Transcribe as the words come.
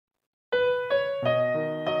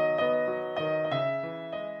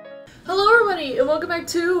everybody, and welcome back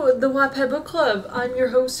to the Wattpad Book Club. I'm your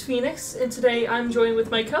host, Phoenix, and today I'm joined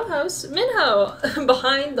with my co-host, Minho,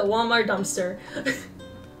 behind the Walmart dumpster.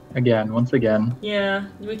 Once again. Yeah,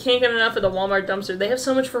 we can't get enough of the Walmart dumpster. They have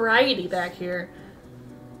so much variety back here.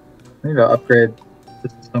 I need to upgrade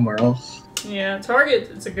this somewhere else. Yeah,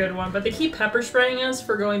 Target, it's a good one, but they keep pepper spraying us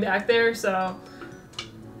for going back there, so...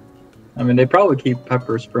 I mean, they probably keep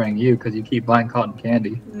pepper spraying you because you keep buying cotton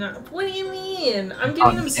candy. No, what do you mean? I'm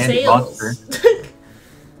giving them Candy sales.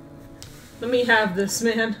 Let me have this,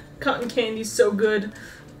 man. Cotton candy's so good.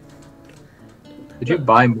 Did you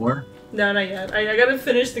buy more? No, not yet. I gotta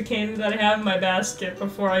finish the candy that I have in my basket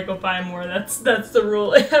before I go buy more. That's the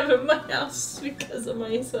rule I have in my house because of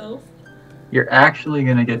myself. You're actually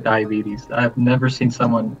gonna get diabetes. I've never seen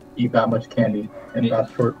someone eat that much candy in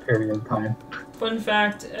that short period of time. Fun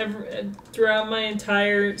fact, throughout my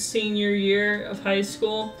entire senior year of high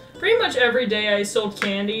school, pretty much every day I sold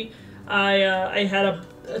candy, I had a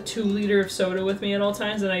 2-liter of soda with me at all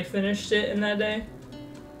times, and I finished it in that day.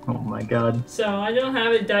 Oh my god. So I don't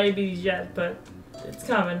have diabetes yet, but it's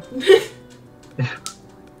coming.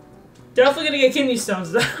 Definitely gonna get kidney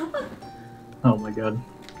stones though. Oh my god.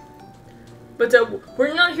 But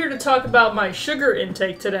we're not here to talk about my sugar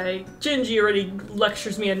intake today. Gingy already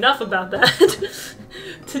lectures me enough about that.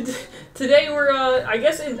 Today we're I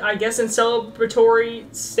guess in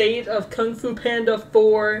celebratory state of Kung Fu Panda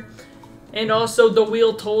 4, and also the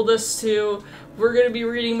wheel told us to. We're gonna be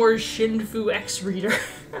reading more Shifu X Reader.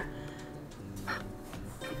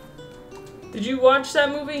 Did you watch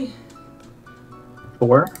that movie?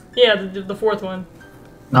 4? Yeah, the 4th one.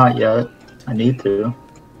 Not yet. I need to.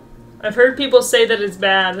 I've heard people say that it's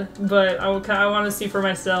bad, but I want to see for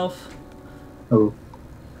myself. Oh.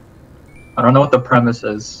 I don't know what the premise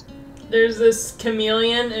is. There's this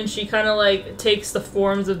chameleon, and she kind of like takes the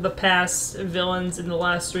forms of the past villains in the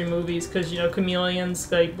last 3 movies, because, you know,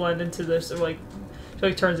 chameleons like blend into this, or like, she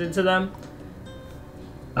like turns into them.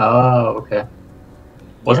 Oh, okay.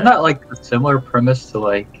 Wasn't that like a similar premise to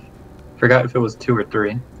like, I forgot if it was 2 or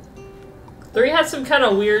 3. 3 had some kind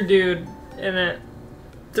of weird dude in it.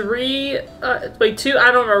 3, like 2, I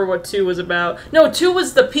don't remember what 2 was about. No, 2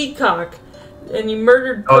 was the peacock, and you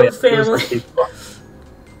murdered both family.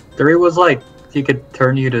 3 was like, he could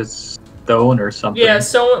turn you to stone or something. Yeah,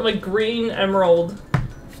 so like green emerald.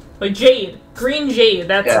 Like jade. Green jade,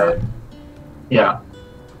 that's it. Yeah.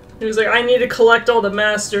 He was like, I need to collect all the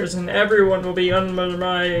masters and everyone will be under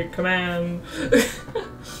my command.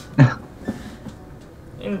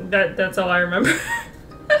 And that's all I remember.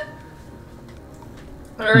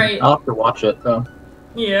 Alright. I'll have to watch it, though.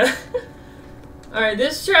 Yeah. Alright,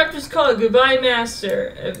 this chapter's called Goodbye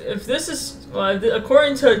Master. If this is,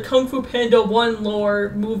 according to Kung Fu Panda 1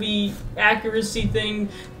 lore, movie accuracy thing,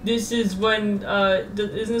 this is when, isn't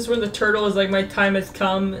this when the turtle is like, my time has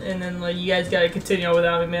come, and then, like, you guys gotta continue on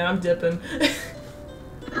without me, man, I'm dipping.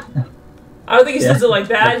 I don't think he says it like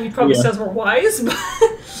that, he probably sounds more wise, but...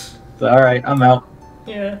 Alright, I'm out.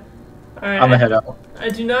 Yeah. Alright. I'm gonna head out. I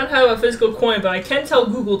do not have a physical coin, but I can tell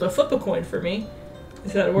Google to flip a coin for me.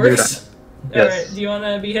 If that works. Yes. Alright, do you want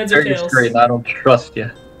to be heads or tails? Share your screen, I don't trust you.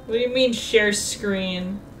 What do you mean, share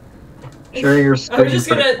screen? Share your screen. I'm just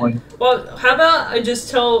gonna... Well, how about I just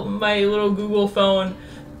tell my little Google phone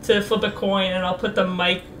to flip a coin, and I'll put the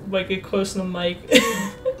mic, like, get close to the mic.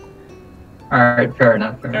 Alright, fair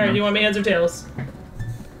enough. Alright, do you want me heads or tails?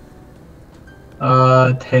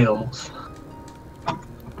 Tails.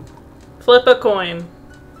 Flip a coin.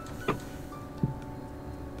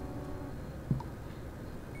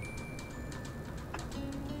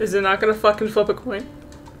 Is it not gonna fucking flip a coin?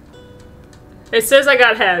 It says I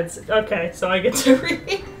got heads. Okay, so I get to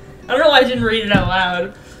read. I don't know why I didn't read it out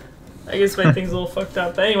loud. I guess my thing's a little fucked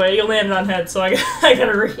up. But anyway, you landed on heads, so I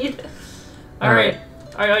gotta read. Alright.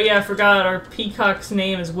 Oh yeah, I forgot. Our peacock's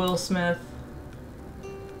name is Will Smith.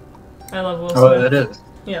 I love Will Smith. Oh, it is.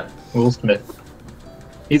 Yeah. Will Smith.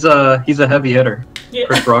 He's a heavy hitter. Yeah.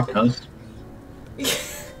 Chris Rock knows.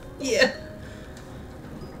 Yeah.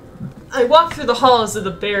 I walk through the halls of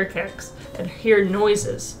the barracks and hear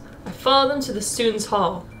noises. I follow them to the students'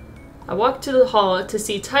 hall. I walk to the hall to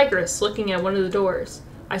see Tigress looking at one of the doors.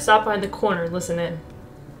 I stop behind the corner and listen in.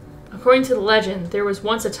 According to the legend, there was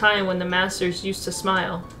once a time when the masters used to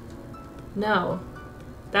smile. No.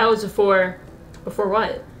 That was before... Before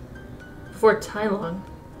what? Before Tylon.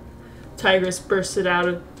 Tigress bursted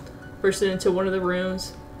into one of the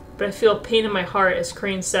rooms, but I feel a pain in my heart as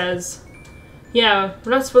Crane says, yeah,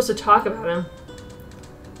 we're not supposed to talk about him.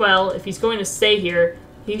 Well, if he's going to stay here,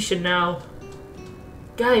 he should know.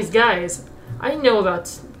 Guys, I know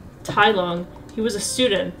about Tai Lung. He was a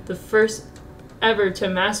student, the first ever to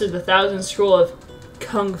master the 1,000 scroll of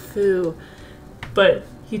Kung Fu, but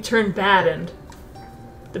he turned bad and...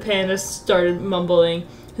 The panda started mumbling,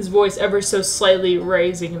 his voice ever so slightly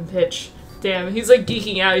raising in pitch. Damn, he's like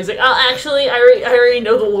geeking out. He's like, oh, actually, I already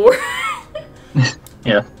know the lore.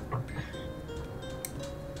 Yeah.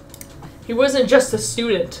 He wasn't just a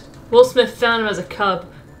student. Will Smith found him as a cub,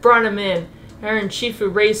 brought him in. Aaron and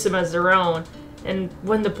Shifu raised him as their own. And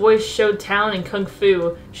when the boys showed talent in Kung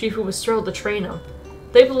Fu, Shifu was thrilled to train him.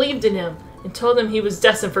 They believed in him and told him he was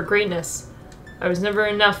destined for greatness. I was never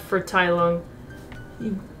enough for Tai Lung.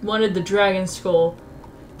 He wanted the dragon skull,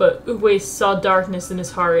 but Uwei saw darkness in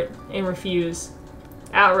his heart and refused.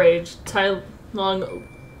 Outraged, Tai Lung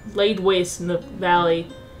laid waste in the valley.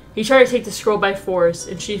 He tried to take the scroll by force,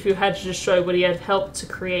 and Shifu had to destroy what he had helped to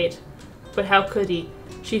create. But how could he?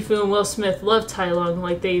 Shifu and Will Smith loved Tai Lung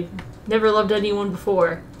like they never loved anyone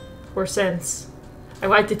before, or since. I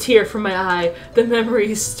wiped a tear from my eye, the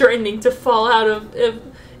memories threatening to fall out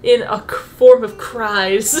in a form of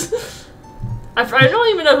cries. I don't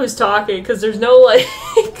even know who's talking because there's no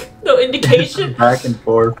no indication. Back and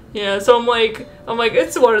forth. Yeah, so I'm like,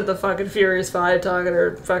 it's one of the fucking Furious Five talking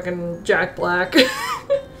or fucking Jack Black.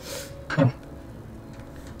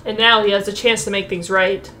 And now he has a chance to make things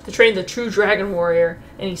right, to train the true dragon warrior,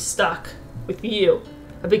 and he's stuck with you,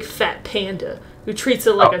 a big fat panda who treats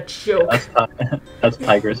it like a joke. That's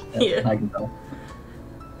Tiger's. Yeah. I can tell.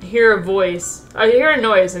 I hear a voice. I hear a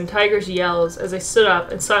noise, and Tigress yells as I stood up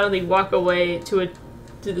and silently walk away to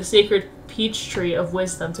the sacred peach tree of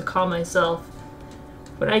wisdom to calm myself.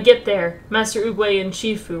 When I get there, Master Uguay and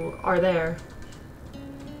Shifu are there.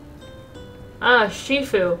 Ah,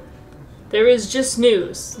 Shifu. There is just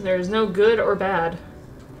news. There is no good or bad.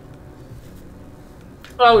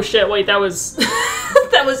 Oh shit, wait, that was...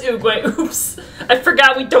 that was Uguay. Oops. I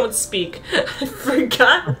forgot we don't speak.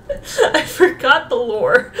 I forgot the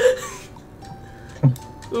lore.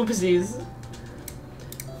 Oopsies.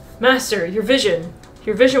 Master, your vision.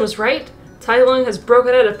 Your vision was right. Tai Lung has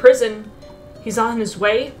broken out of prison. He's on his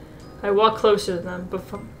way. I walk closer to them, but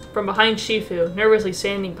from behind Shifu, nervously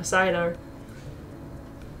standing beside her.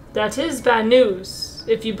 That is bad news.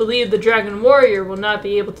 If you believe the Dragon Warrior will not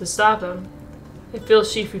be able to stop him. I feel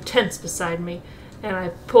Shifu tense beside me, and I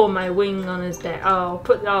pull my wing on his back.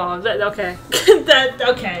 Okay.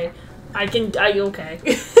 Okay. Okay.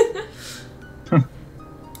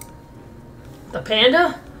 The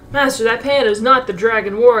panda? Master, that panda is not the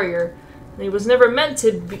Dragon Warrior. He was never meant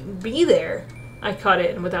to be there. I cut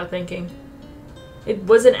in without thinking. It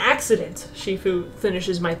was an accident, Shifu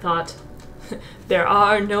finishes my thought. There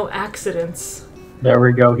are no accidents. There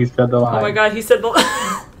we go, he said the line. Oh my god, he said the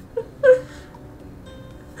line.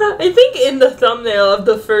 I think in the thumbnail of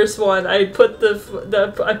the first one, I put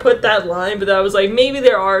I put that line, but I was like, maybe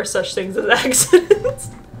there are such things as accidents.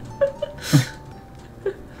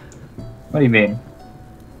 What do you mean?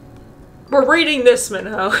 We're reading this,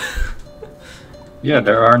 Minho. Yeah,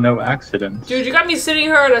 there are no accidents. Dude, you got me sitting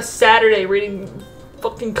here on a Saturday reading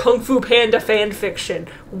fucking Kung Fu Panda fanfiction.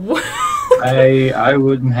 I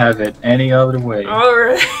wouldn't have it any other way.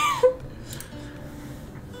 Alright.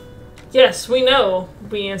 Yes, we know,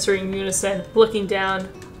 we answer in unison, looking down.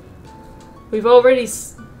 You've already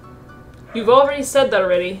said that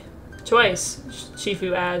already. Twice,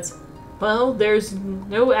 Shifu adds. Well,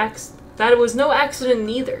 that was no accident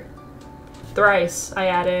neither. Thrice, I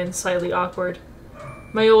add in, slightly awkward.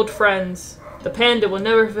 My old friends, the panda will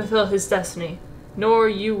never fulfill his destiny. Nor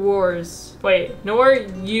you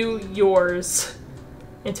yours.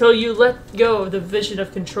 Until you let go of the vision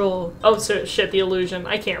of control. Oh, so shit, the illusion.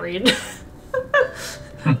 I can't read.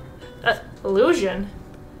 Illusion?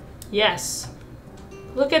 Yes.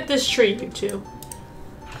 Look at this tree, you two.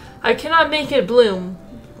 I cannot make it bloom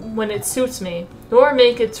when it suits me, nor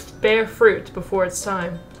make it bear fruit before its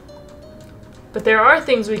time. But there are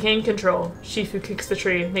things we can control. Shifu kicks the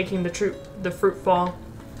tree, making the fruit fall.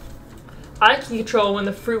 I can control when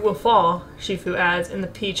the fruit will fall, Shifu adds, and the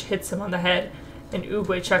peach hits him on the head, and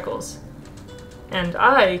Uguay chuckles. And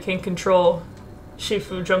I can control...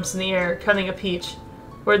 Shifu jumps in the air, cutting a peach.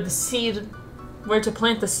 Where to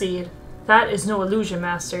plant the seed. That is no illusion,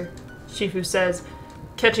 Master, Shifu says,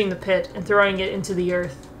 catching the pit and throwing it into the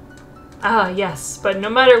earth. Ah, yes, but no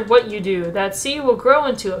matter what you do, that seed will grow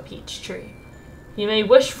into a peach tree. You may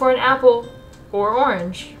wish for an apple or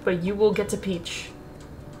orange, but you will get a peach.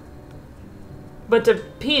 But the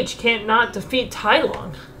peach can't not defeat Tai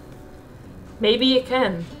Lung. Maybe it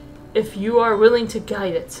can, if you are willing to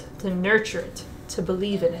guide it, to nurture it, to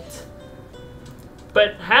believe in it.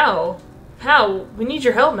 But how? How? We need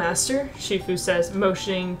your help, Master, Shifu says,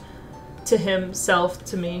 motioning to himself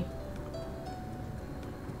to me.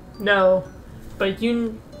 No, but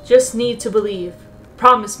you just need to believe.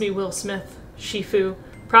 Promise me, Will Smith. Shifu,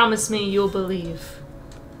 promise me you'll believe.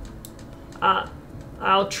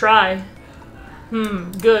 I'll try.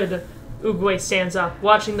 Good. Oogway stands up,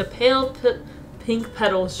 watching the pale pink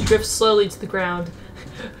petals drift slowly to the ground.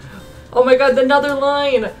 Oh my god, another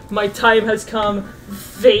line! My time has come.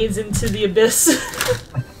 Fades into the abyss.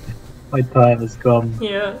 My time has come.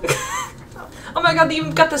 Yeah. Oh my god, they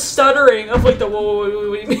even got the stuttering of like the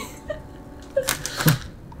wait.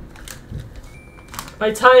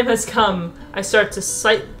 My time has come. I start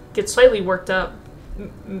to get slightly worked up.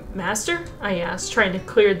 Master? I asked, trying to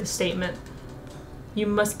clear the statement. You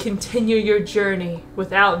must continue your journey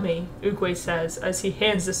without me, Oogway says, as he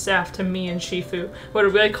hands the staff to me and Shifu. What are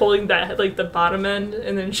we like holding that, like the bottom end,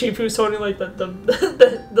 and then Shifu's holding like the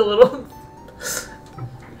little...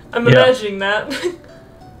 I'm imagining that.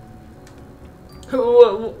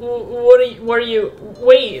 What are you...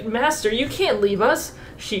 Wait, Master, you can't leave us,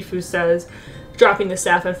 Shifu says, dropping the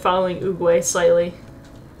staff and following Oogway slightly.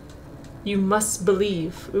 You must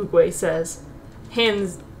believe, Oogway says,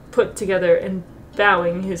 hands put together and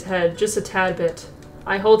bowing his head just a tad bit.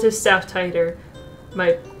 I hold his staff tighter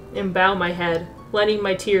and bow my head, letting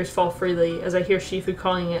my tears fall freely as I hear Shifu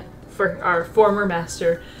calling it for our former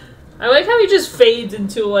master. I like how he just fades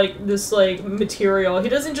into like this like material. He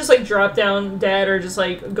doesn't just like drop down dead or just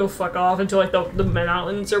like go fuck off into like the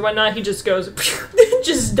mountains or whatnot. He just goes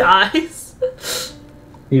just dies.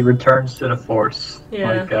 He returns to the Force,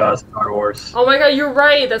 yeah. Like Star Wars. Oh my god, you're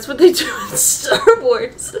right. That's what they do in Star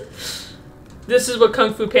Wars. This is what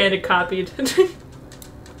Kung Fu Panda copied.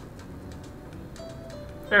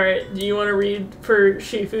 Alright, do you want to read for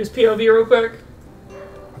Shifu's POV real quick?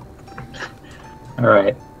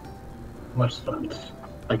 Alright. What's that?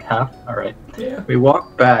 Like half? Alright. Yeah. We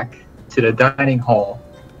walk back to the dining hall.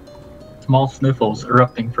 Small sniffles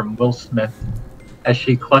erupting from Will Smith as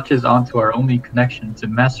she clutches onto our only connection to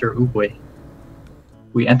Master Oogway.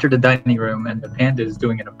 We enter the dining room and the panda is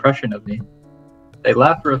doing an impression of me. They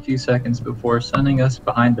laugh for a few seconds before sending us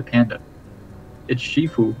behind the panda. It's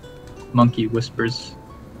Shifu, Monkey whispers.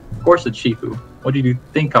 Of course it's Shifu. What did you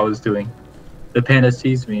think I was doing? The panda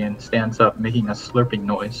sees me and stands up, making a slurping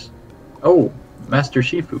noise. Oh, Master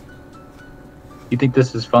Shifu. You think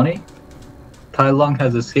this is funny? Tai Lung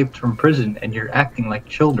has escaped from prison and you're acting like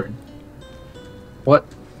children. What?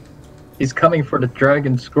 He's coming for the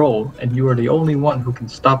Dragon Scroll and you are the only one who can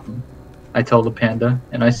stop him. I tell the panda,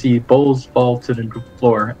 and I see bowls fall to the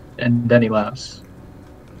floor, and then he laughs.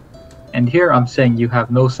 And here I'm saying you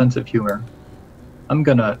have no sense of humor.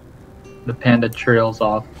 The panda trails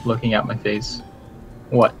off, looking at my face.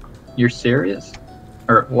 What? You're serious?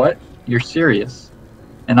 Or what? You're serious?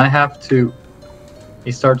 And I have to...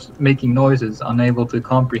 He starts making noises, unable to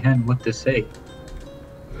comprehend what to say.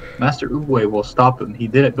 Master Oogway will stop him. He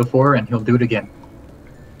did it before, and he'll do it again.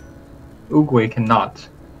 Oogway cannot.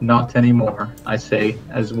 Not anymore, I say,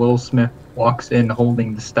 as Will Smith walks in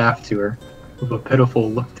holding the staff to her, with a pitiful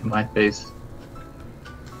look to my face.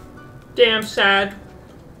 Damn sad.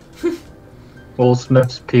 Will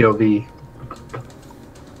Smith's POV.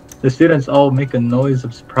 The students all make a noise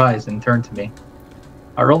of surprise and turn to me.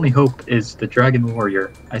 Our only hope is the Dragon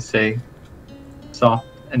Warrior, I say, soft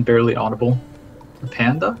and barely audible. The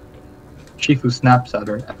panda? Shifu snaps at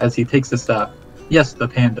her as he takes the staff. Yes, the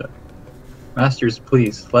panda. Masters,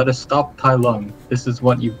 please, let us stop Tai Lung. This is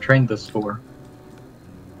what you've trained us for.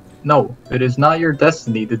 No, it is not your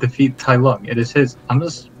destiny to defeat Tai Lung. It is his. I'm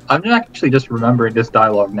actually just remembering this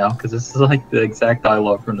dialogue now, because this is like the exact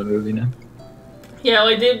dialogue from the movie now. Yeah,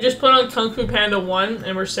 like they just put on Kung Fu Panda 1,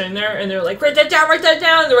 and we're sitting there, and they're like, write that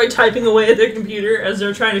down, and they're like typing away at their computer as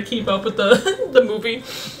they're trying to keep up with the movie.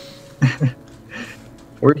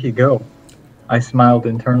 Where'd he go? I smiled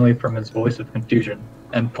internally from his voice of confusion,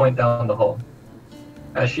 and point down the hall.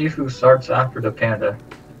 As Shifu starts after the panda,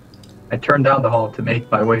 I turn down the hall to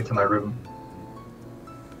make my way to my room.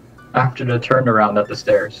 After the turnaround at the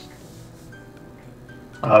stairs.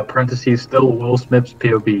 Parentheses, still Will Smith's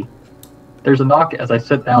POV. There's a knock as I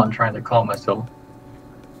sit down trying to calm myself.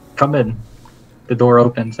 Come in. The door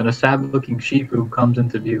opens and a sad-looking Shifu comes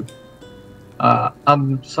into view.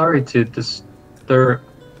 I'm sorry to disturb...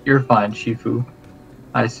 You're fine, Shifu,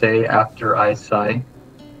 I say after I sigh.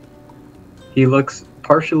 He looks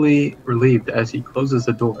partially relieved as he closes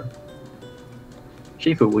the door.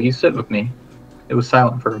 Shifu, will you sit with me? It was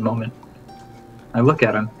silent for a moment. I look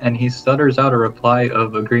at him, and he stutters out a reply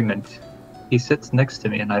of agreement. He sits next to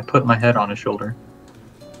me, and I put my head on his shoulder.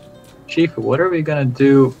 Shifu, what are we gonna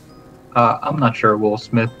do? I'm not sure, Will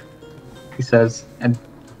Smith, he says, and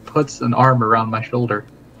puts an arm around my shoulder.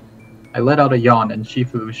 I let out a yawn and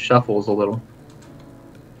Shifu shuffles a little.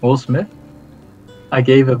 Will Smith? I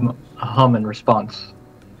gave him a hum in response.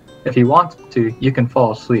 If you want to, you can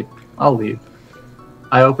fall asleep. I'll leave.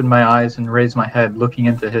 I opened my eyes and raised my head, looking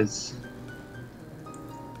into his.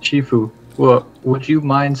 Shifu, well, would you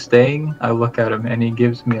mind staying? I look at him and he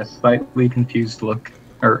gives me a slightly confused look,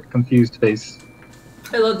 or confused face.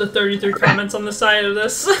 I love the 33 comments on the side of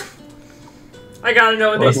this. I gotta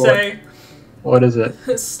know what they say. What is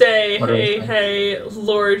it? Stay, hey,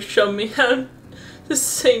 Lord, show me how to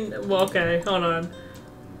sing. Well, okay, hold on.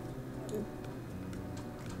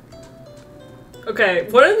 Okay,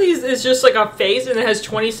 one of these is just like a face and it has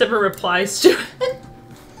 27 replies to it.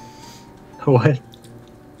 What?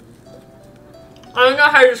 I don't know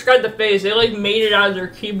how to describe the face. They like made it out of their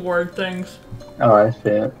keyboard things. Oh, I see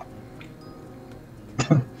it.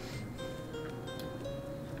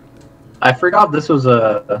 I forgot this was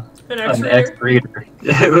an X-Reader.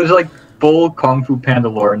 It was like full Kung Fu Panda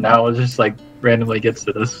lore, and now it just like randomly gets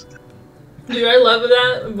to this. Dude, I love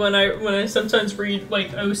that when I sometimes read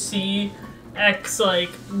like OC X like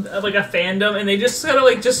a fandom, and they just kind of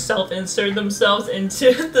like just self-insert themselves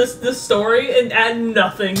into this story and add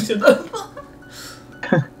nothing to them.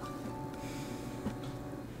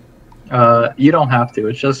 You don't have to.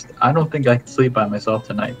 It's just I don't think I can sleep by myself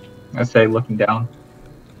tonight. I say, looking down,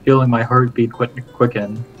 feeling my heartbeat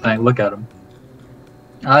quicken, and I look at him.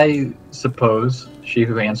 I suppose,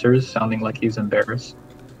 Shifu answers, sounding like he's embarrassed.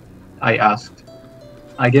 I asked.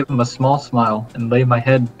 I give him a small smile and lay my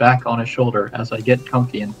head back on his shoulder as I get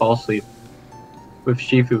comfy and fall asleep, with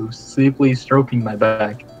Shifu sleepily stroking my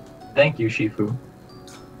back. Thank you, Shifu.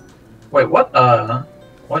 Wait, what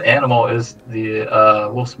animal is the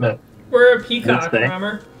Will Smith? We're a peacock,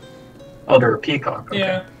 remember? Oh, they're a peacock. Okay.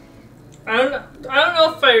 Yeah. I don't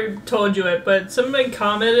know if I told you it, but somebody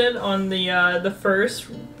commented on the first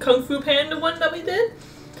Kung Fu Panda one that we did,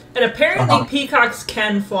 and apparently peacocks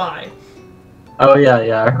can fly. Oh yeah,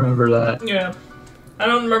 I remember that. Yeah. I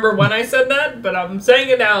don't remember when I said that, but I'm saying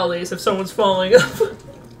it now at least if someone's following up.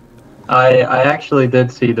 I actually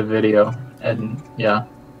did see the video, and yeah,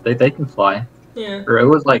 they can fly. Yeah. Or it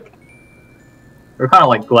was like they were kind of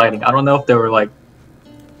like gliding. I don't know if they were like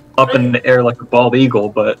up in the air like a bald eagle,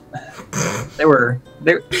 but they were.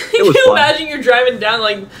 It was Can you fun. imagine you're driving down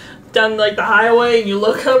the highway and you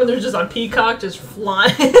look up and there's just a peacock just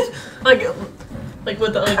flying, like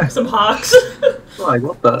with some hawks. Like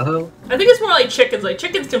what the hell? I think it's more like chickens. Like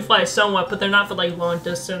chickens can fly somewhat, but they're not for like long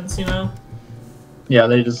distance, you know. Yeah,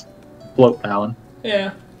 they just float down.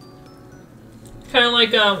 Yeah. Kind of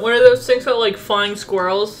like what are those things called? Like flying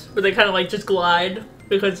squirrels, where they kind of like just glide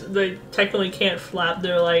because they technically can't flap.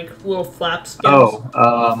 They're like little flap skins. Oh,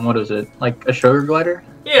 what is it? Like a sugar glider?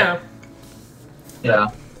 Yeah. Yeah.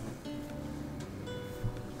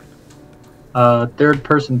 Third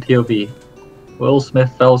person POV. Will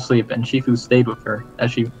Smith fell asleep and Shifu stayed with her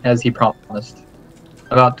as he promised.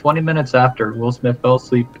 About 20 minutes after Will Smith fell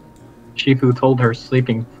asleep, Shifu told her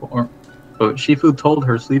sleeping form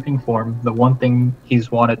the one thing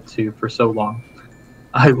he's wanted to for so long.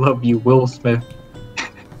 I love you, Will Smith.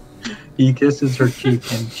 He kisses her cheek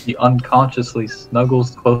and she unconsciously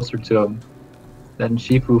snuggles closer to him. Then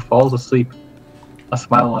Shifu falls asleep, a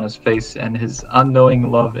smile on his face and his unknowing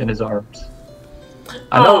love in his arms.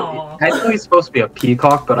 I know he's supposed to be a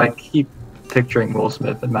peacock, but I keep picturing Will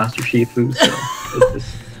Smith and Master Shifu, so it's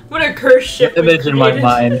just, what a cursed ship. the image in my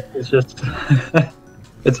mind is just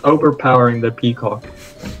it's overpowering the peacock.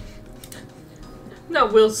 No,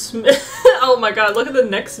 Will Smith. Oh my god, look at the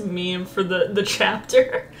next meme for the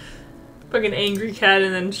chapter. Fucking angry cat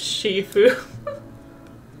and then Shifu.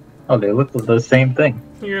 Oh, they look the same thing.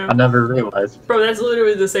 Yeah. I never realized. Bro, that's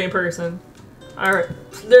literally the same person. Alright.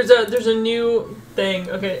 There's a new thing.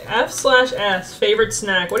 Okay, F/S favorite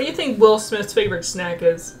snack. What do you think Will Smith's favorite snack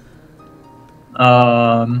is?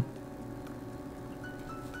 I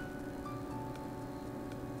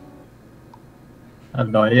have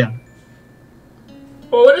no idea.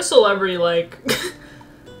 Well, what a celebrity like?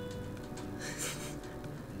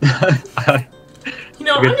 You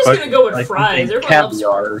know, I'm just gonna go with like fries. Everyone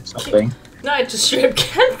caviar loves or something. Not just straight up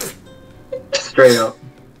caviar. Straight up.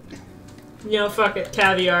 You know, fuck it,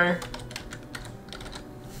 caviar.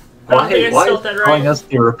 Why I is spelled that telling right. us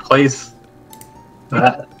to replace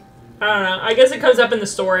that? I don't know. I guess it comes up in the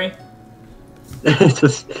story.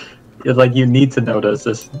 It's like you need to notice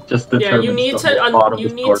this. Just determines you need the to. plot of You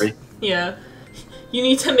the need. story. Yeah, you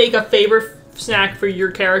need to make a favorite snack for your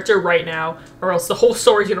character right now, or else the whole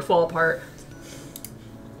story's gonna fall apart.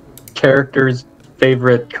 Character's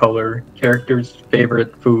favorite color, character's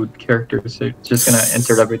favorite food, character's just gonna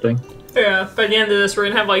insert everything. Yeah, by the end of this, we're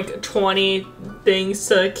gonna have like 20 things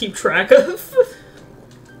to keep track of.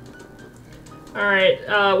 Alright,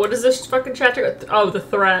 what is this fucking chapter? Oh, the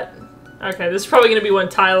threat. Okay, this is probably gonna be when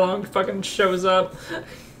Tai Lung fucking shows up.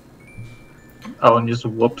 Oh, and just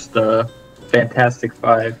whoops the Fantastic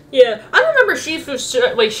Five. Yeah, I remember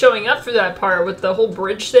Shifu like showing up for that part with the whole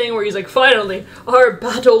bridge thing where he's like, finally, our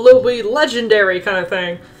battle will be legendary kind of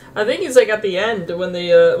thing. I think he's like at the end when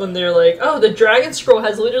they're like, oh, the Dragon Scroll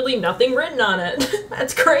has literally nothing written on it.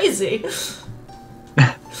 That's crazy.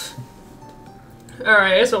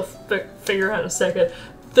 Alright, I guess we'll figure out in a second.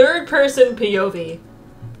 Third person POV.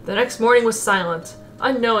 The next morning was silent,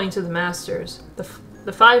 unknowing to the masters.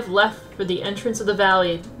 The five left for the entrance of the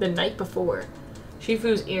valley the night before.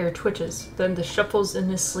 Shifu's ear twitches, then shuffles in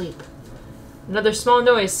his sleep. Another small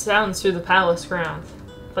noise sounds through the palace ground,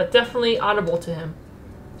 but definitely audible to him.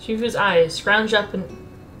 Shifu's eyes scrounge up in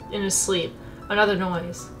his sleep. Another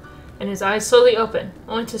noise, and his eyes slowly open,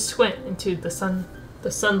 only to squint into the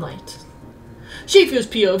sunlight. Shifu's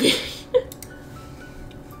POV.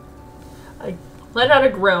 I let out a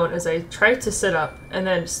groan as I tried to sit up, and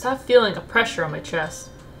then stopped feeling a pressure on my chest.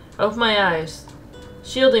 I opened my eyes,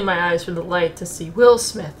 shielding my eyes from the light to see Will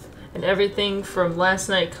Smith, and everything from last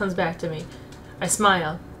night comes back to me. I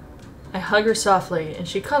smile. I hug her softly, and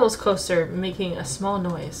she cuddles closer, making a small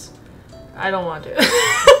noise. I don't want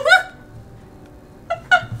to.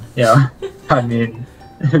 Yeah, I mean,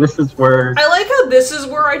 this is where... I like how this is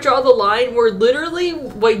where I draw the line, where literally,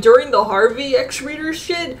 like, during the Harvey X-Reader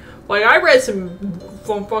shit, like, I read some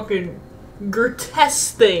fucking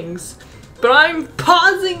grotesque things, but I'm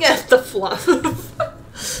pausing at the fluff.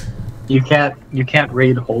 You can't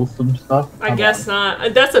read wholesome stuff? I guess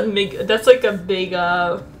not. That's like a big,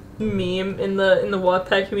 meme in the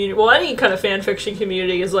Wattpad community. Well, any kind of fanfiction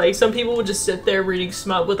community is like, some people will just sit there reading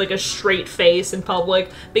smut with like a straight face in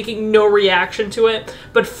public, making no reaction to it,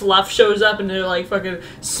 but fluff shows up and they're like fucking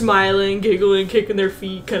smiling, giggling, kicking their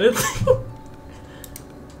feet kind of thing.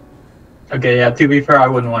 Okay, yeah, to be fair, I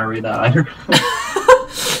wouldn't want to read that either.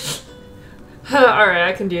 Alright,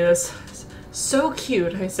 I can do this. So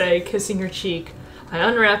cute, I say, kissing her cheek. I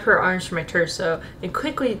unwrap her arms from my torso and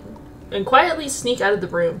quietly sneak out of the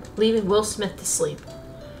room, leaving Will Smith to sleep.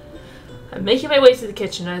 I'm making my way to the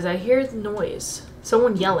kitchen as I hear the noise.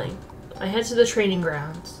 Someone yelling. I head to the training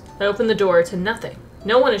grounds. I open the door to nothing.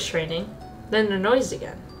 No one is training. Then the noise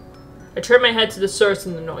again. I turn my head to the source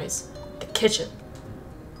of the noise. The kitchen.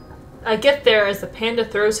 I get there as the panda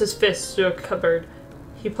throws his fist through a cupboard.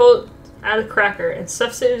 He pulls out a cracker and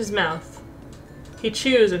stuffs it in his mouth. He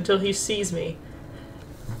chews until he sees me.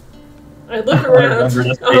 I look around.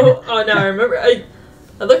 Oh no, I remember. I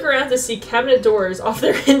look around to see cabinet doors off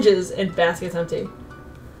their hinges and baskets empty.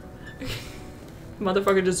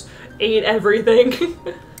 Motherfucker just ate everything.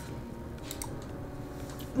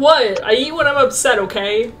 What? I eat when I'm upset,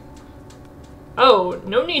 okay? Oh,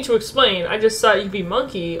 no need to explain. I just thought you'd be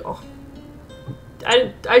Monkey. Oh.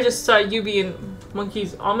 I just saw you be in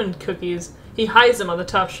Monkey's almond cookies. He hides them on the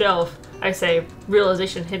top shelf, I say,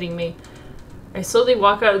 realization hitting me. I slowly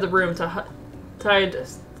walk out of the room to hide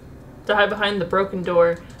behind the broken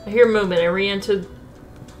door. I hear movement and re-enter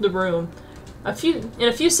the room. In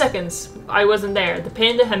a few seconds, I wasn't there. The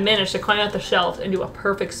panda had managed to climb out the shelf and do a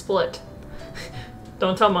perfect split.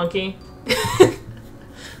 Don't tell Monkey.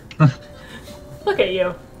 Look at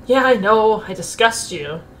you. Yeah, I know. I disgust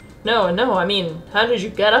you. No, I mean, how did you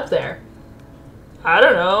get up there? I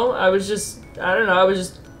don't know. I was just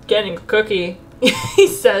getting a cookie. He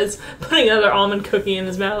says, putting another almond cookie in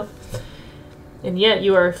his mouth. And yet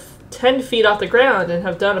you are 10 feet off the ground and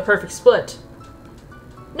have done a perfect split.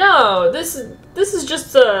 No, this is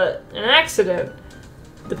just an accident,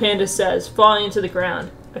 the panda says, falling into the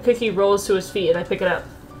ground. A cookie rolls to his feet and I pick it up.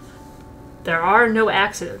 There are no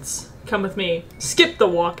accidents. Come with me. Skip the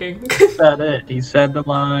walking. Is that it? He said the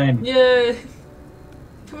line. Yeah.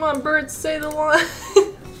 Come on, birds, say the line.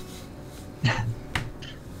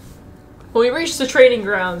 When we reach the training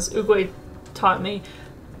grounds, Oogway taught me,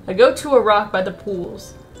 I go to a rock by the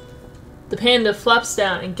pools. The panda flops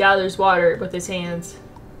down and gathers water with his hands.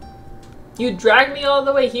 You dragged me all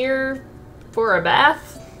the way here for a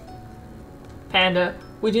bath? Panda,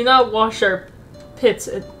 we do not wash our pits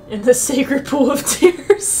in the sacred pool of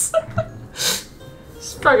tears.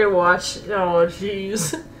 Just fucking watch. Oh,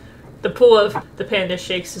 jeez. The panda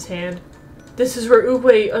shakes his hand. This is where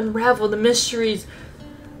Oogway unraveled the mysteries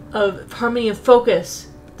of harmony and focus.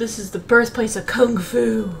 This is the birthplace of Kung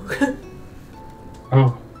Fu.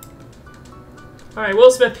 Oh. Alright,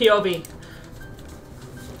 Will Smith POV.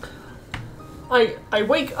 I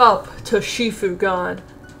wake up to Shifu gone.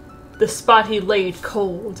 The spot he laid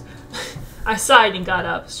cold. I sighed and got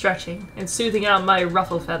up, stretching and smoothing out my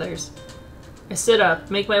ruffled feathers. I stood up,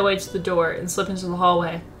 make my way to the door, and slip into the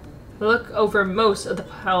hallway. I look over most of the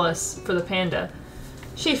palace for the panda.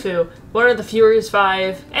 Shifu, one of the Furious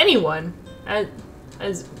Five, anyone.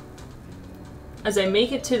 As I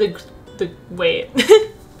make it to the wait.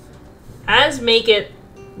 As make it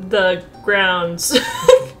the grounds.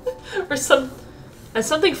 As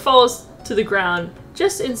something falls to the ground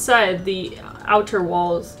just inside the outer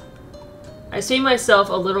walls. I see myself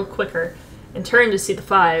a little quicker and turn to see the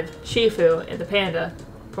five, Shifu and the panda.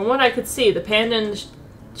 From what I could see, the panda and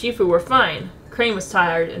Shifu were fine. Crane was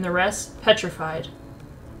tired and the rest petrified.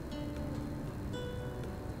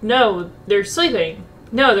 No, they're sleeping.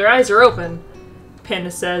 No, their eyes are open,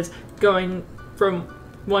 Panda says, going from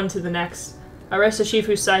one to the next. I rest at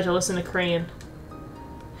Shifu's side to listen to Crane.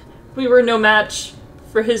 We were no match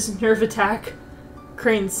for his nerve attack,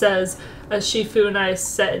 Crane says, as Shifu and I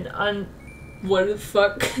set an what the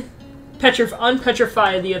fuck?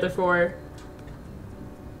 Unpetrify the other four.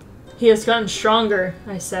 He has gotten stronger,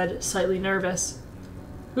 I said, slightly nervous.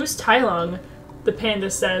 Who's Tai Long? The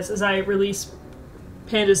panda says as I release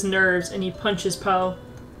Panda's nerves and he punches Po.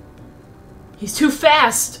 He's too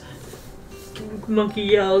fast! Monkey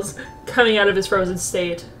yells, coming out of his frozen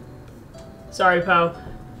state. Sorry, Po.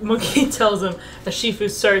 Monkey tells him as Shifu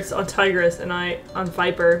starts on Tigress and I on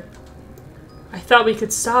Viper. I thought we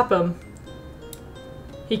could stop him.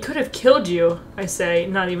 He could have killed you, I say,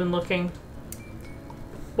 not even looking.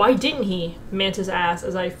 Why didn't he? Mantis asks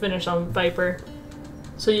as I finish on Viper.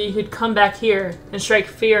 So you could come back here and strike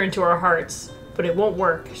fear into our hearts. But it won't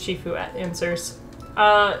work, Shifu answers.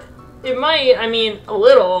 It might, I mean, a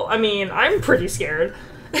little. I mean, I'm pretty scared.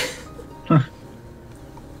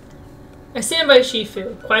 I stand by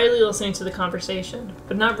Shifu, quietly listening to the conversation,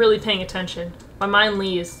 but not really paying attention. My mind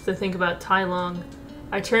leaves to think about Tai Long.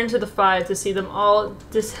 I turn to the five to see them all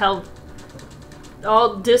disheveled?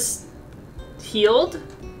 The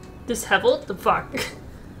fuck?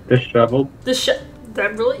 Disheveled?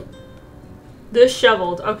 That really?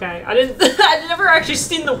 Disheveled. Okay, I'd never actually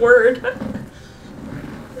seen the word.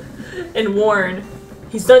 And warn,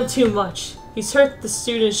 he's done too much. He's hurt the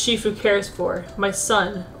students Shifu cares for, my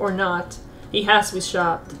son, or not. He has to be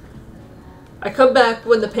stopped. I come back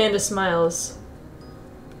when the panda smiles.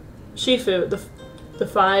 Shifu, the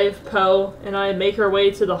five, Po, and I make our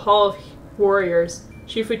way to the Hall of Warriors.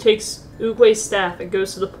 Shifu takes Oogway's staff and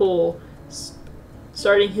goes to the pool,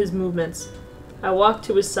 starting his movements. I walk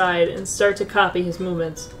to his side and start to copy his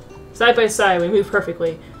movements. Side by side, we move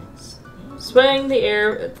perfectly. Swaying the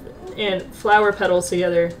air and flower petals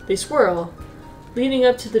together, they swirl. Leading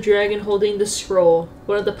up to the dragon holding the scroll,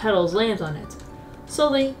 one of the petals lands on it.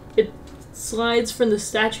 Slowly, it slides from the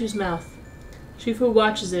statue's mouth. Shifu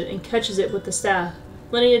watches it and catches it with the staff,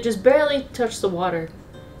 letting it just barely touch the water.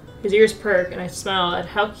 His ears perk, and I smile at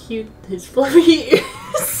how cute his fluffy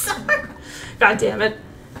ears are. God damn it.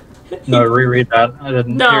 No, reread that. I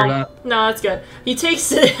didn't hear that. No, that's good. He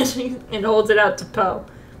takes it and holds it out to Po.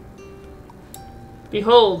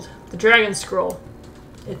 Behold, the dragon scroll.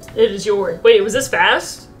 It is yours. Wait, was this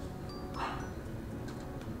fast?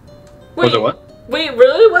 Wait, was it what? Wait,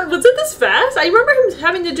 really? What, was it this fast? I remember him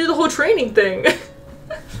having to do the whole training thing.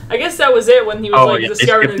 I guess that was it when he was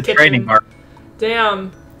discovering the kitchen. Training arc.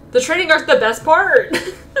 Damn. The training arc's the best part.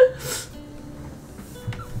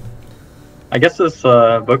 I guess this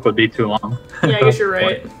book would be too long. Yeah, I guess you're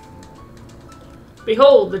right.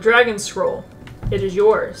 Behold, the dragon scroll. It is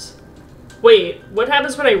yours. Wait, what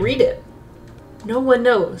happens when I read it? No one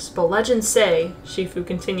knows, but legends say, Shifu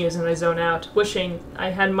continues and I zone out, wishing I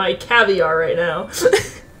had my caviar right now.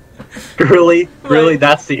 Really? Really?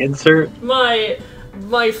 That's the insert? My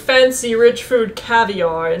fancy rich food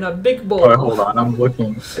caviar in a big bowl. Oh, hold on, I'm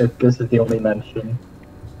looking if this is the only mention.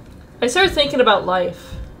 I start thinking about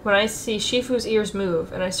life when I see Shifu's ears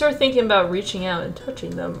move, and I start thinking about reaching out and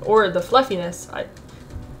touching them, or the fluffiness.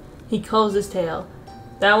 He curls his tail.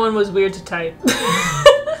 That one was weird to type.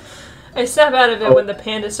 I snap out of it when the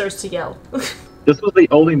panda starts to yell. This was the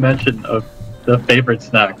only mention of the favorite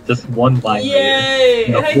snack. Just one line. Yay!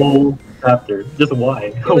 In the whole chapter. Just why?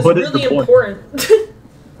 It was what really is the point? important.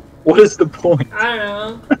 What is the point? I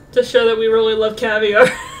don't know. To show that we really love caviar.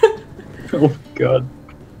 Oh god.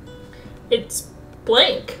 It's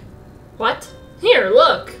blank. What? Here,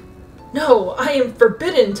 look. No, I am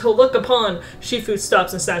forbidden to look upon. Shifu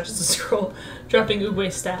stops and snatches the scroll, dropping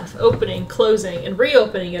Oogway's staff, opening, closing, and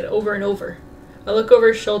reopening it over and over. I look over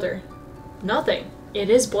his shoulder. Nothing. It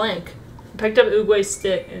is blank. I picked up Oogway's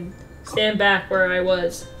stick and stand back where I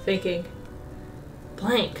was, thinking.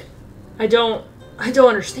 Blank. I don't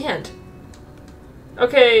understand.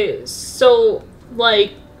 Okay, so,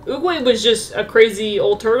 like, Oogway was just a crazy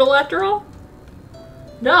old turtle after all?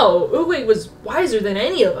 No, Oogway was wiser than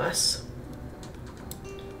any of us.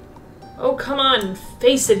 Oh, come on,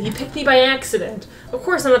 face it, he picked me by accident. Of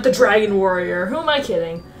course I'm not the Dragon Warrior, who am I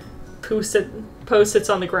kidding? Po sits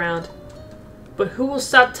on the ground. But who will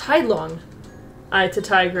stop Tai Lung? I to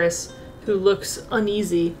Tigress, who looks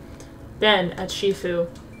uneasy. Then at Shifu.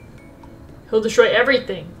 He'll destroy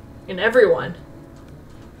everything and everyone.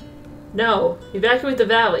 No, evacuate the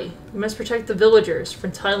valley. We must protect the villagers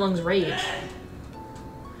from Tai Lung's rage.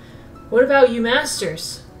 What about you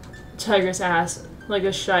masters? Tigress asked, like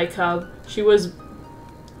a shy cub. She was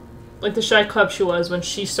like the shy cub she was when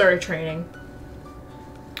she started training.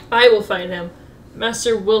 I will fight him.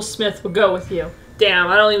 Master Will Smith will go with you. Damn,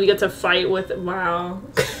 I don't even get to fight with... Wow.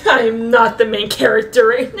 I am not the main character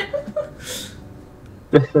right now.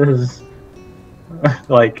 This is...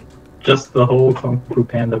 like, just the whole Kung Fu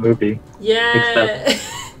Panda movie. Yeah. Except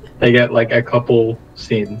they get, like, a couple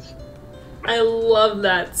scenes. I love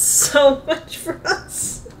that so much for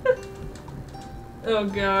us. Oh,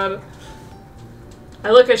 God.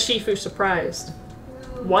 I look at Shifu surprised.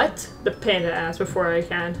 What? The panda asked before I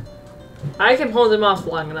can hold him off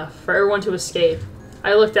long enough for everyone to escape.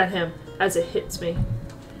 I looked at him as it hits me.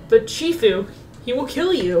 But Shifu, he will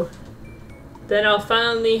kill you. Then I'll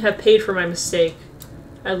finally have paid for my mistake.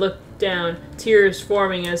 I looked down, tears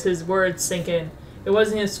forming as his words sink in. It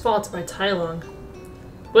wasn't his fault by Tai Lung.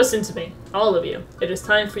 Listen to me, all of you. It is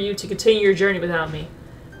time for you to continue your journey without me.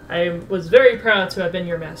 I was very proud to have been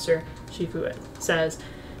your master, Shifu says.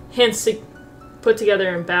 Hands put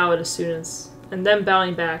together and bow at his students, and then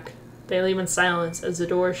bowing back. They leave in silence as the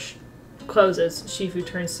door closes. Shifu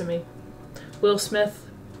turns to me. Will Smith?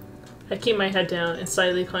 I keep my head down and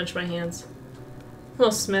slightly clench my hands.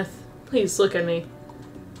 Will Smith, please look at me.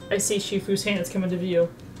 I see Shifu's hands come into view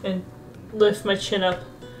and lift my chin up.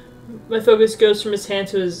 My focus goes from his hand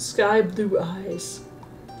to his sky blue eyes.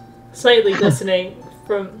 Slightly glistening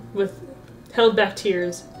with held back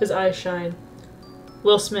tears, his eyes shine.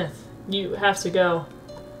 Will Smith, you have to go.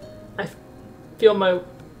 I feel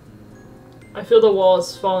the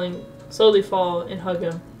walls slowly fall and hug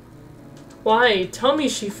him. Why? Tell me,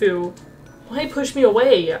 Shifu. Why push me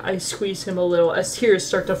away? I squeeze him a little as tears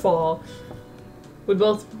start to fall. We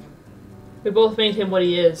both made him what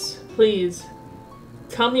he is. Please,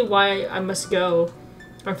 tell me why I must go.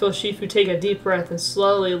 I feel Shifu take a deep breath and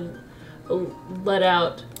slowly let it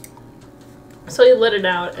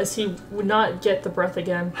out as he would not get the breath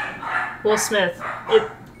again. Will Smith,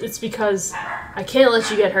 it's because I can't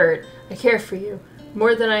let you get hurt. I care for you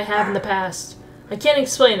more than I have in the past. I can't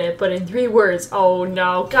explain it, but in 3 words. Oh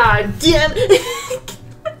no, god damn it!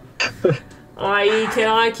 I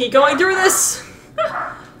cannot keep going through this!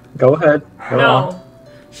 Go ahead. Go on.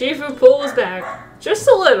 Shifu pulls back just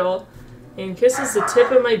a little and kisses the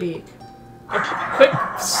tip of my beak. A quick,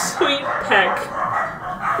 sweet peck.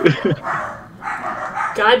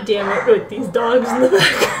 God damn it with these dogs in the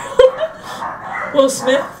background. Will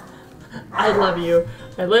Smith, I love you.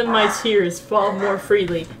 I let my tears fall more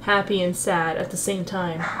freely, happy and sad at the same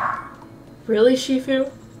time. Really,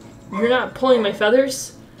 Shifu? You're not pulling my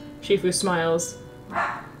feathers? Shifu smiles.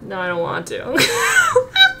 No, I don't want to.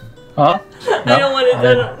 Huh? I don't want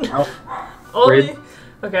to. Only,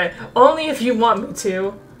 okay, only if you want me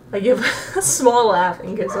to. I give a small laugh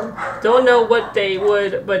and kiss him. Don't know what they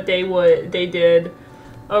would, but they would. They did.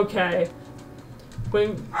 Okay.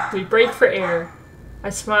 When we break for air, I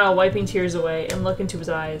smile, wiping tears away, and look into his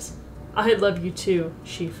eyes. I love you too,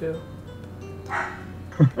 Shifu.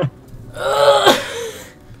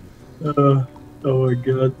 Oh my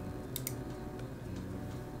god.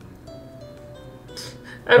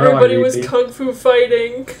 Everybody was kung fu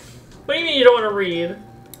fighting. What do you mean you don't want to read?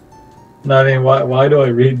 No, I mean, why do I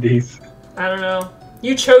read these? I don't know.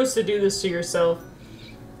 You chose to do this to yourself.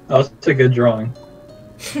 Oh, it's a good drawing.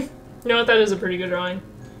 You know what? That is a pretty good drawing.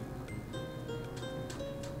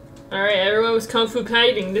 Alright, everyone was kung fu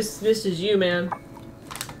fighting. This is you, man.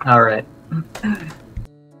 Alright.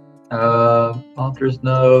 Author's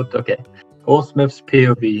note. Okay. Will Smith's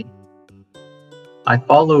POV. I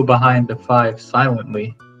follow behind the 5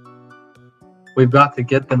 silently. We've got to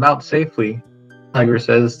get them out safely, Tiger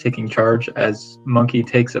says, taking charge as Monkey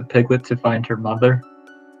takes a piglet to find her mother.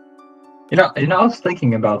 You know, I was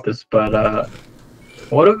thinking about this, but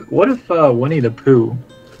what if Winnie the Pooh?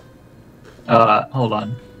 Hold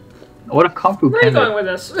on. What if Kung Fu Where are you Panda going with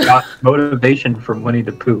this? got motivation from Winnie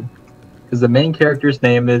the Pooh? Because the main character's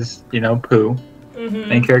name is, you know, Pooh. Mm-hmm.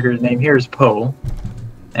 Main character's name here is Po,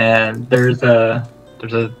 and there's a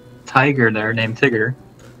tiger there named Tigger.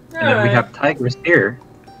 And then we Alright. have Tigress here.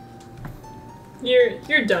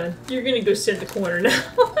 You're done. You're gonna go sit in the corner now.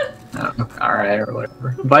 Alright, or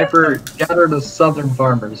whatever. Viper, gather the southern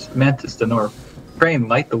farmers. Mantis, the north. Crane,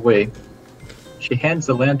 light the way. She hands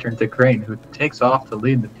the lantern to Crane, who takes off to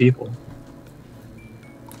lead the people.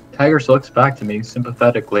 Tigress looks back to me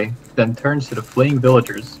sympathetically, then turns to the fleeing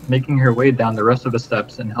villagers, making her way down the rest of the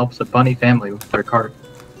steps and helps a bunny family with their cart.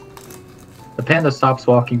 The panda stops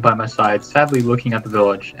walking by my side, sadly looking at the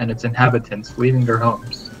village and its inhabitants leaving their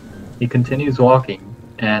homes. He continues walking,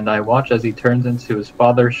 and I watch as he turns into his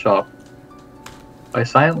father's shop. I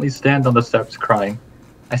silently stand on the steps crying.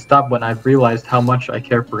 I stop when I've realized how much I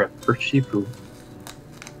care for him, for Shifu.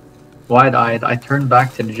 Wide-eyed, I turn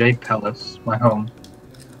back to the Jade Palace, my home.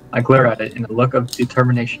 I glare at it in a look of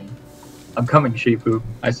determination. I'm coming, Shifu,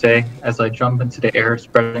 I say, as I jump into the air,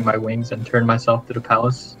 spreading my wings and turn myself to the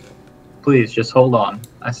palace. Please, just hold on,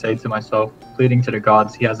 I say to myself, pleading to the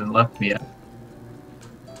gods he hasn't left me yet.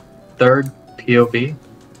 Third POV?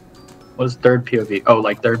 What is third POV? Oh,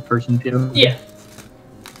 like third person POV? Yeah.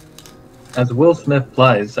 As Will Smith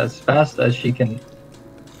flies as fast as she can,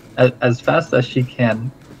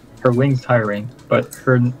 her wings tiring, but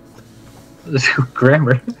her this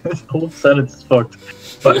grammar, this whole sentence is fucked.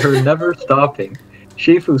 But her never stopping.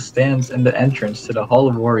 Shifu stands in the entrance to the Hall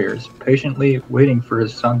of Warriors, patiently waiting for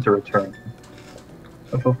his son to return.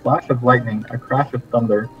 With a flash of lightning, a crash of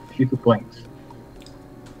thunder, Shifu blinks.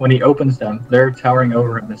 When he opens them, there towering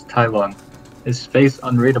over him is Tai Lung, his face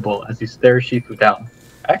unreadable as he stares Shifu down.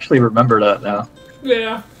 I actually remember that now.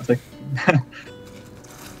 Yeah. It's like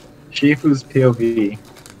Shifu's POV.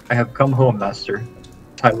 I have come home, master,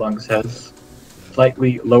 Tai Lung says,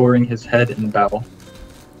 slightly lowering his head in bow.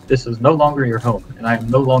 This is no longer your home, and I am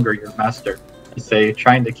no longer your master, I say,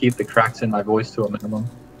 trying to keep the cracks in my voice to a minimum.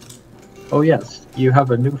 Oh yes, you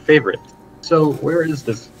have a new favorite. So where is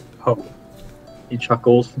this home? He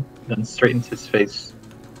chuckles, then straightens his face.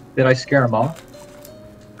 Did I scare him off?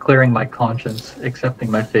 Clearing my conscience,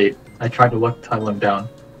 accepting my fate, I try to look Tai Lung down.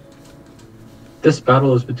 This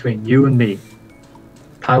battle is between you and me.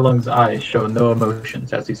 Tai Lung's eyes show no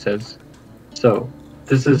emotions as he says, so,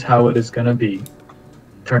 this is how it is gonna be,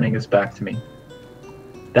 turning his back to me.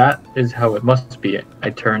 That is how it must be,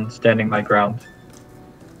 I turn, standing my ground.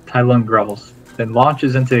 Tai Lung growls, then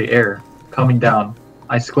launches into the air, coming down.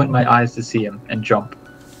 I squint my eyes to see him, and jump.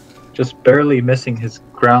 Just barely missing his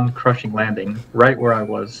ground-crushing landing, right where I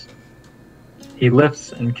was. He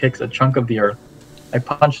lifts and kicks a chunk of the earth. I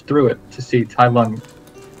punch through it to see Tai Lung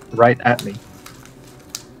right at me.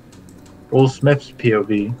 Will Smith's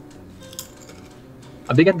POV.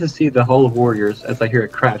 I begin to see the Hall of Warriors as I hear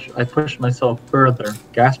it crash. I push myself further,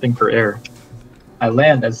 gasping for air. I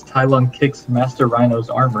land as Tai Lung kicks Master Rhino's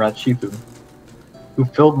armor at Shifu, who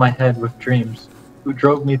filled my head with dreams, who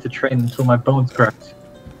drove me to train until my bones cracked,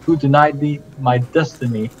 who denied me my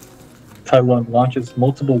destiny. Tai Lung launches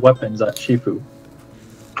multiple weapons at Shifu.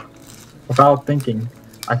 Without thinking,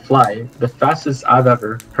 I fly, the fastest I've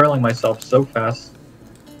ever, hurling myself so fast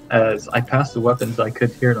as I pass the weapons I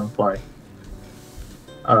could hear them fly.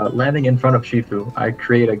 Landing in front of Shifu, I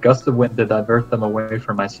create a gust of wind to divert them away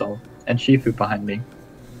from myself, and Shifu behind me.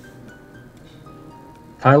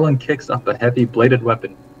 Tai Lung kicks up a heavy bladed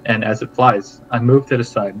weapon, and as it flies, I move to the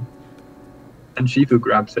side, and Shifu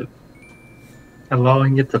grabs it,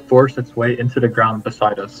 allowing it to force its way into the ground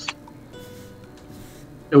beside us.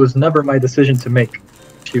 It was never my decision to make,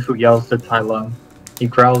 Shifu yells to Tai Lung. He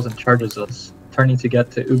growls and charges us. Turning to get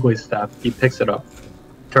to Oogway's staff, he picks it up,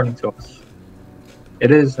 turning to us. It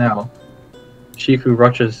is now. Shifu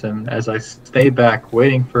rushes him as I stay back,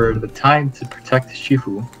 waiting for the time to protect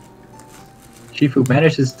Shifu. Shifu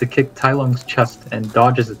manages to kick Tai Lung's chest and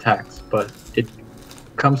dodges attacks, but it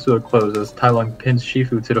comes to a close as Tai Lung pins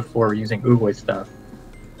Shifu to the floor using Oogway's staff.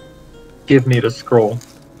 Give me the scroll.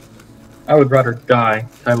 I would rather die,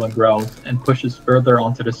 Tai Lung growls, and pushes further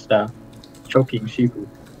onto the staff, choking Shifu.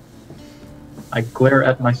 I glare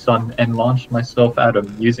at my son and launch myself at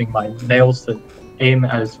him, using my nails to aim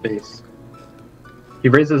at his face. He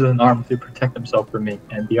raises an arm to protect himself from me,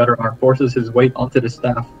 and the other arm forces his weight onto the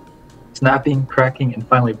staff, snapping, cracking, and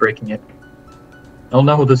finally breaking it. Oh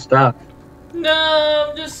no, the staff!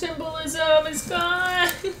 No, the symbolism is gone!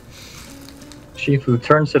 Shifu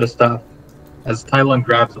turns to the staff as Tai Lung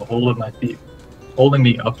grabs a hold of my feet, holding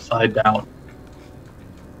me upside down.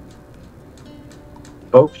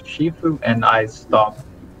 Both Shifu and I stop,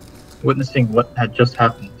 witnessing what had just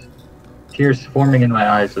happened. Tears forming in my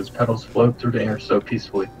eyes as petals float through the air so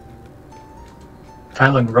peacefully. Tai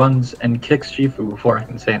Lung runs and kicks Shifu before I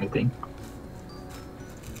can say anything.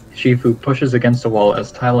 Shifu pushes against the wall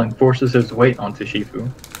as Tai Lung forces his weight onto Shifu.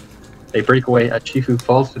 They break away as Shifu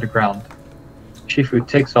falls to the ground. Shifu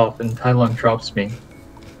takes off and Tai Lung drops me,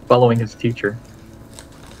 following his teacher.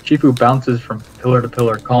 Shifu bounces from pillar to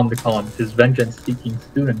pillar, column to column, his vengeance-seeking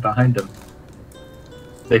student behind him.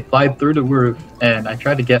 They fly through the roof, and I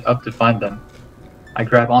try to get up to find them. I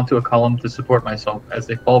grab onto a column to support myself as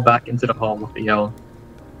they fall back into the hall with a yell.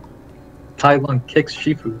 Tai Lung kicks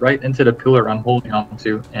Shifu right into the pillar I'm holding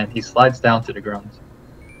onto, and he slides down to the ground.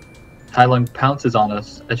 Tai Lung pounces on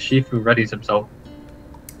us as Shifu readies himself.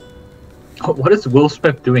 What is Will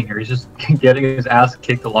Smith doing here? He's just getting his ass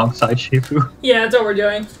kicked alongside Shifu? Yeah, that's what we're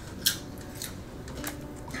doing.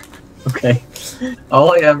 Okay.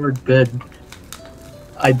 All I ever did,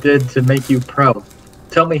 I did to make you proud.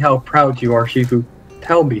 Tell me how proud you are, Shifu.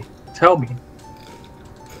 Tell me. Tell me.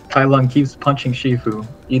 Tai Lung keeps punching Shifu,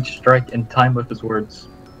 each strike in time with his words.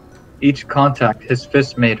 Each contact his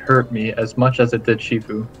fist made hurt me as much as it did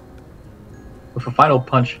Shifu. With a final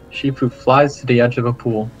punch, Shifu flies to the edge of a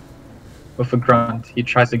pool. With a grunt, he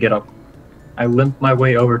tries to get up. I limp my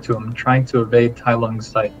way over to him, trying to evade Tai Lung's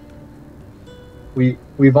sight.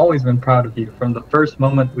 We've always been proud of you. From the first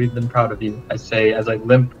moment we've been proud of you, I say as I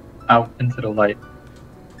limp out into the light.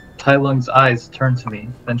 Tai Lung's eyes turn to me,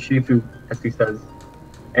 then Shifu, as he says,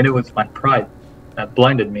 and it was my pride that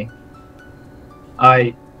blinded me.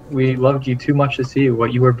 We loved you too much to see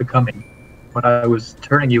what you were becoming, what I was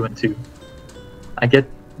turning you into. I get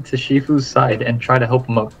to Shifu's side and try to help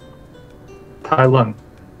him up. Tai Lung,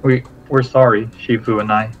 we're sorry, Shifu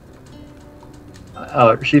and I.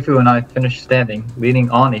 Shifu and I finish standing, leaning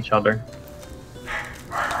on each other.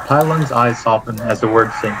 Tai Lung's eyes soften as the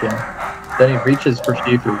words sink in. Then he reaches for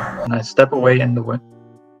Shifu, and I step away in the wind.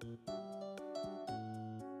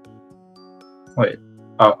 Wait.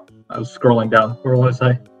 Oh, I was scrolling down. Where was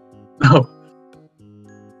I? Oh,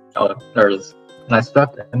 there it is. And I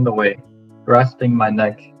stepped in the way, grasping my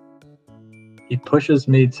neck. He pushes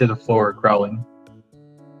me to the floor, growling.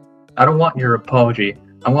 I don't want your apology.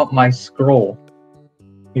 I want my scroll.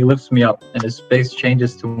 He lifts me up, and his face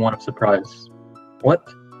changes to one of surprise. What?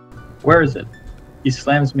 Where is it? He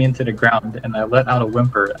slams me into the ground, and I let out a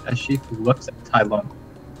whimper as Shifu looks at Tai Lung.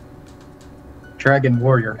 Dragon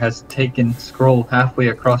Warrior has taken scroll halfway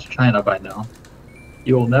across China by now.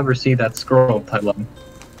 You will never see that scroll, Tai Lung,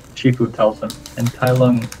 Shifu tells him, and Tai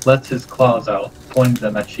Lung lets his claws out, pointing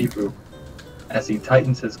them at Shifu, as he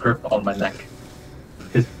tightens his grip on my neck.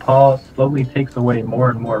 His paw slowly takes away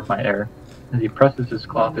more and more of my air, as he presses his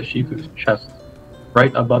claw to Shifu's chest,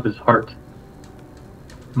 right above his heart.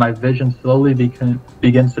 My vision slowly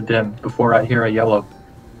begins to dim before I hear a yell of,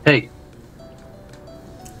 "Hey!"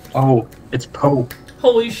 Oh, it's Poe.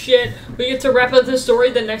 Holy shit. We get to wrap up the story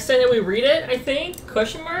the next time that we read it, I think?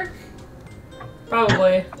 Question mark?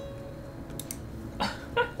 Probably.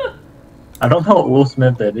 I don't know what Will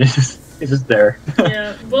Smith did. It's just there.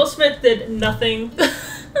 Yeah, Will Smith did nothing.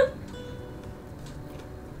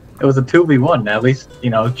 It was a 2v1. At least,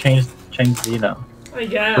 change the, I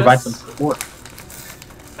guess. provide some support.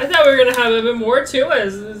 I thought we were gonna have a bit more too.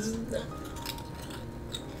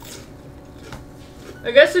 I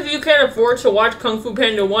guess if you can't afford to watch Kung Fu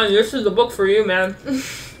Panda 1, this is the book for you, man.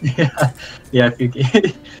 Yeah.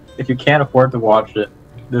 If you can't afford to watch it,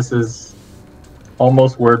 this is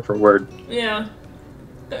almost word for word. Yeah.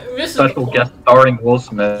 Special guest starring Will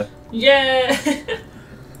Smith. Yeah.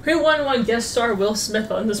 We wouldn't want guest star Will Smith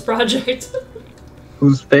on this project.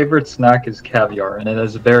 Whose favorite snack is caviar, and it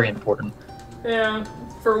is very important. Yeah.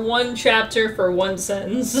 For one chapter, for one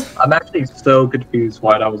sentence. I'm actually so confused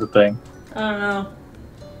why that was a thing. I don't know.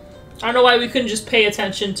 I don't know why we couldn't just pay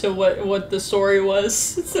attention to what the story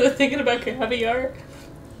was instead of thinking about caviar.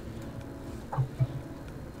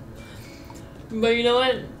 But you know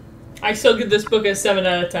what? I still give this book a 7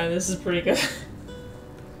 out of 10. This is pretty good.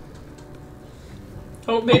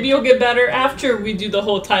 Oh, maybe it'll get better after we do the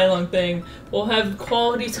whole Tai Lung thing. We'll have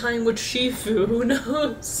quality time with Shifu. Who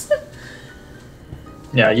knows?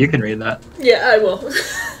 Yeah, you can read that. Yeah, I will.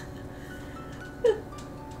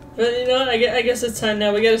 But you know what? I guess it's time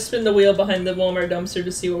now. We gotta spin the wheel behind the Walmart dumpster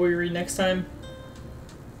to see what we read next time.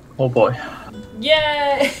 Oh boy.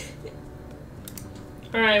 Yay!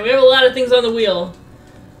 Alright, we have a lot of things on the wheel.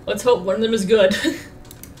 Let's hope one of them is good.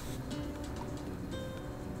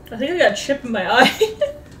 I think I got a chip in my eye.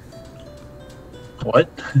 What?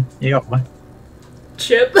 You got what?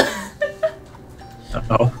 Chip.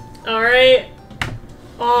 Uh-oh. Alright.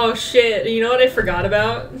 Oh shit, you know what I forgot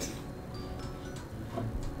about?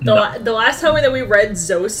 The last time that we read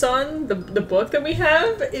Zosun, the book that we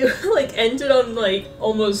have, it like ended on like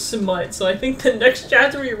almost smut. So I think the next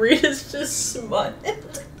chapter we read is just smut.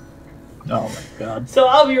 Oh my god. So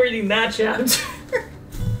I'll be reading that chapter.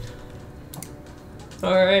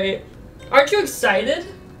 Alright. Aren't you excited?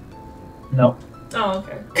 No. Oh,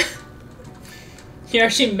 okay. You're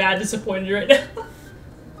actually mad disappointed right now.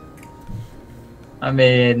 I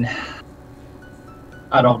mean,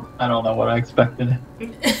 I don't know what I expected.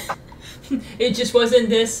 It just wasn't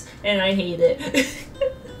this, and I hate it.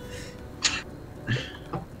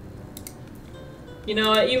 You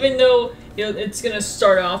know, even though it's gonna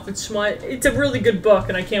start off, it's a really good book,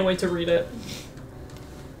 and I can't wait to read it.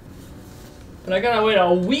 But I gotta wait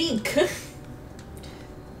a week. I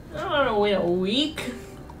don't wanna wait a week.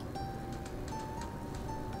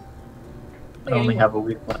 I only have a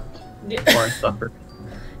week left before I suffer.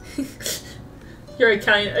 You're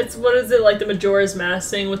kind of, it's, what is it, like the Majora's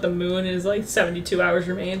Mask thing with the moon is like 72 hours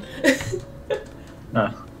remain?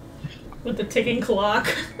 With the ticking clock.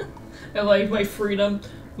 And like my freedom,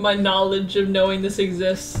 my knowledge of knowing this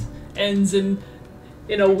exists ends in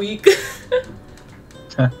a week.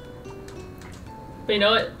 But you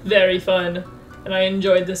know what? Very fun. And I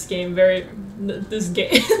enjoyed this game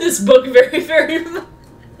this book very much.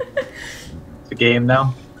 It's a game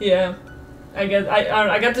now? Yeah. I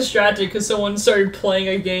got distracted because someone started playing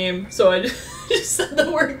a game, so I just said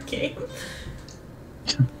the word game.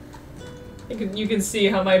 You can see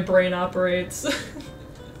how my brain operates.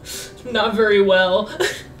 Not very well.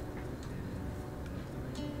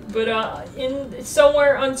 But in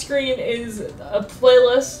somewhere on screen is a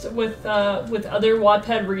playlist with other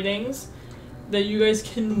Wattpad readings that you guys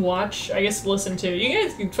can watch, I guess listen to. You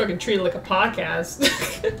guys can fucking treat it like a podcast.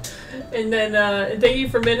 And then thank you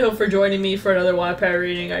for Minho for joining me for another Wattpad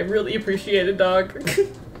reading. I really appreciate it, dog.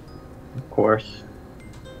 Of course.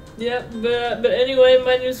 Yeah, but anyway,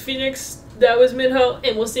 my name is Phoenix. That was Minho,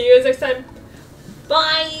 and we'll see you guys next time.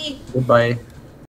 Bye! Goodbye.